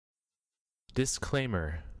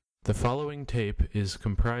Disclaimer: the following tape is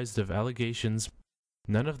comprised of allegations.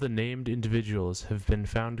 None of the named individuals have been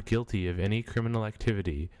found guilty of any criminal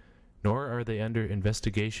activity, nor are they under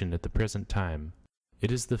investigation at the present time.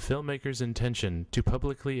 It is the filmmaker's intention to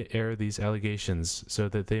publicly air these allegations so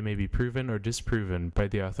that they may be proven or disproven by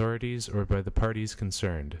the authorities or by the parties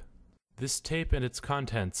concerned. This tape and its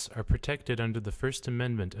contents are protected under the First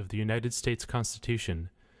Amendment of the United States Constitution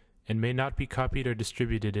and may not be copied or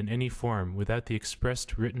distributed in any form without the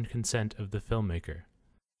expressed written consent of the filmmaker.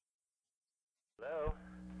 Hello.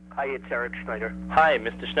 Hi, it's Eric Schneider. Hi,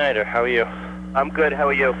 Mr. Schneider. How are you? I'm good. How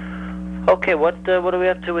are you? Okay, what are we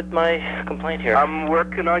up to with my complaint here? I'm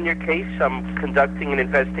working on your case. I'm conducting an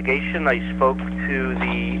investigation. I spoke to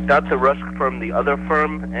not the Rusk firm, the other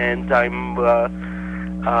firm, and I'm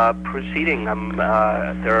proceeding. There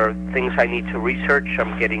are things I need to research.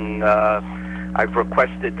 I've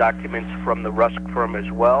requested documents from the Rusk firm as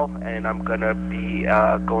well, and I'm going to be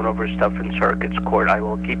going over stuff in circuits court. I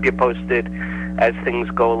will keep you posted as things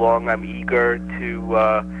go along. I'm eager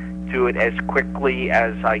to do it as quickly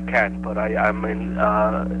as I can, but I'm in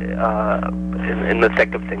the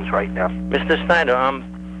thick of things right now. Mr. Schneider,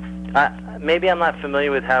 maybe I'm not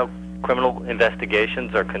familiar with how criminal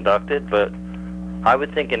investigations are conducted, but I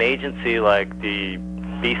would think an agency like the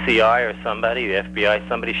BCI or somebody, the FBI,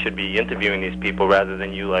 somebody should be interviewing these people rather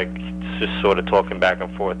than you just sort of talking back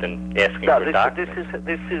and forth and asking for documents.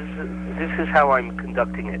 This is how I'm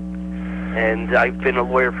conducting it, and I've been a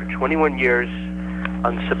lawyer for 21 years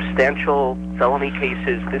on substantial felony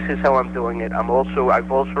cases. This is how I'm doing it. I've also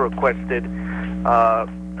requested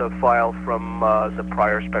the file from the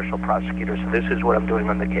prior special prosecutor. So this is what I'm doing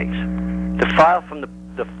on the case. The file from the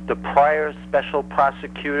prior special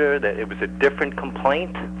prosecutor, that it was a different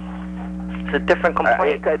complaint? It's a different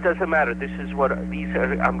complaint? It doesn't matter. This is what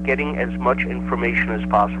I'm getting as much information as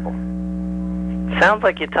possible. Sounds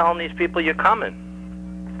like you're telling these people you're coming.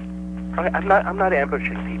 I'm not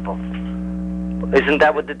ambushing people. Isn't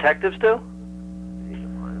that what detectives do?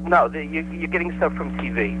 No, you're getting stuff from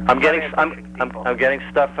TV. I'm getting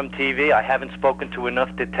stuff from TV. I haven't spoken to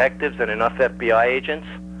enough detectives and enough FBI agents.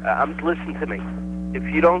 Listen to me. If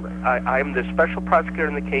you don't, I'm the special prosecutor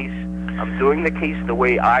in the case. I'm doing the case the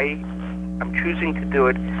way I'm choosing to do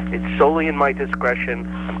it. It's solely in my discretion.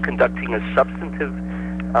 I'm conducting a substantive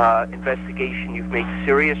investigation. You've made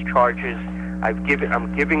serious charges. I'm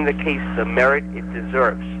giving the case the merit it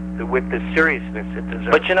deserves, with the seriousness it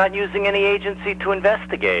deserves. But you're not using any agency to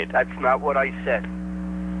investigate. That's not what I said.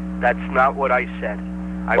 That's not what I said.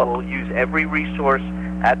 I will use every resource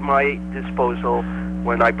at my disposal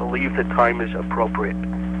when I believe the time is appropriate.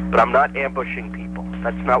 But I'm not ambushing people.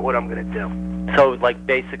 That's not what I'm going to do. So,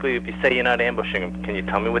 basically, if you say you're not ambushing them, can you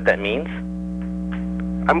tell me what that means?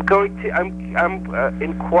 I'm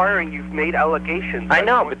inquiring. You've made allegations. I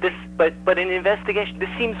know, but in investigation, this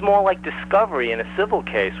seems more like discovery in a civil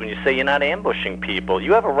case when you say you're not ambushing people.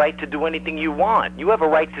 You have a right to do anything you want. You have a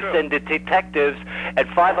right to send detectives at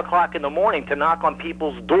 5 o'clock in the morning to knock on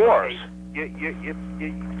people's doors.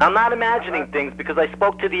 I'm not imagining things because I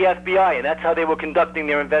spoke to the FBI, and that's how they were conducting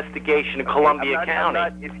their investigation in Columbia County.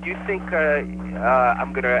 If you think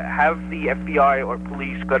I'm going to have the FBI or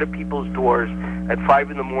police go to people's doors at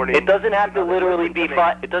 5 in the morning, it doesn't have to literally be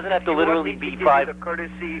 5. It doesn't have to literally be 5. The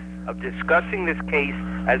courtesy of discussing this case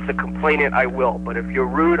as the complainant, I will. But if you're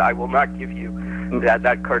rude, I will not give you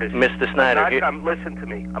that courtesy. Mr. Schneider, listen to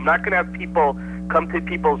me. I'm not going to have people come to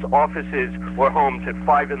people's offices or homes at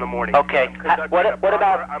 5 in the morning. Okay. What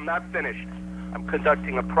about... I'm not finished. I'm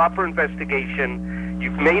conducting a proper investigation.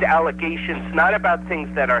 You've made allegations not about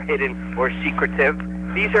things that are hidden or secretive.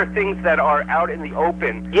 These are things that are out in the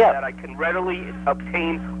open that I can readily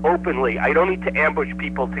obtain openly. I don't need to ambush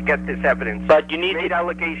people to get this evidence. But you need made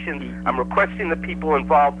allegations. I'm requesting the people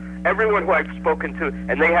involved, everyone who I've spoken to,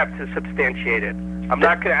 and they have to substantiate it. I'm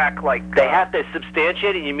not going to act like... They have to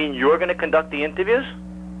substantiate it? You mean you're going to conduct the interviews?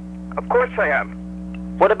 Of course I am.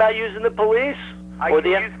 What about using the police? I can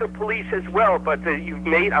use the police as well, but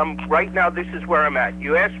right now this is where I'm at.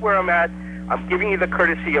 You asked where I'm at. I'm giving you the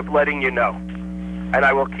courtesy of letting you know. And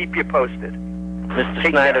I will keep you posted. Mr.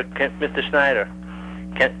 Schneider,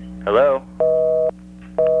 hello?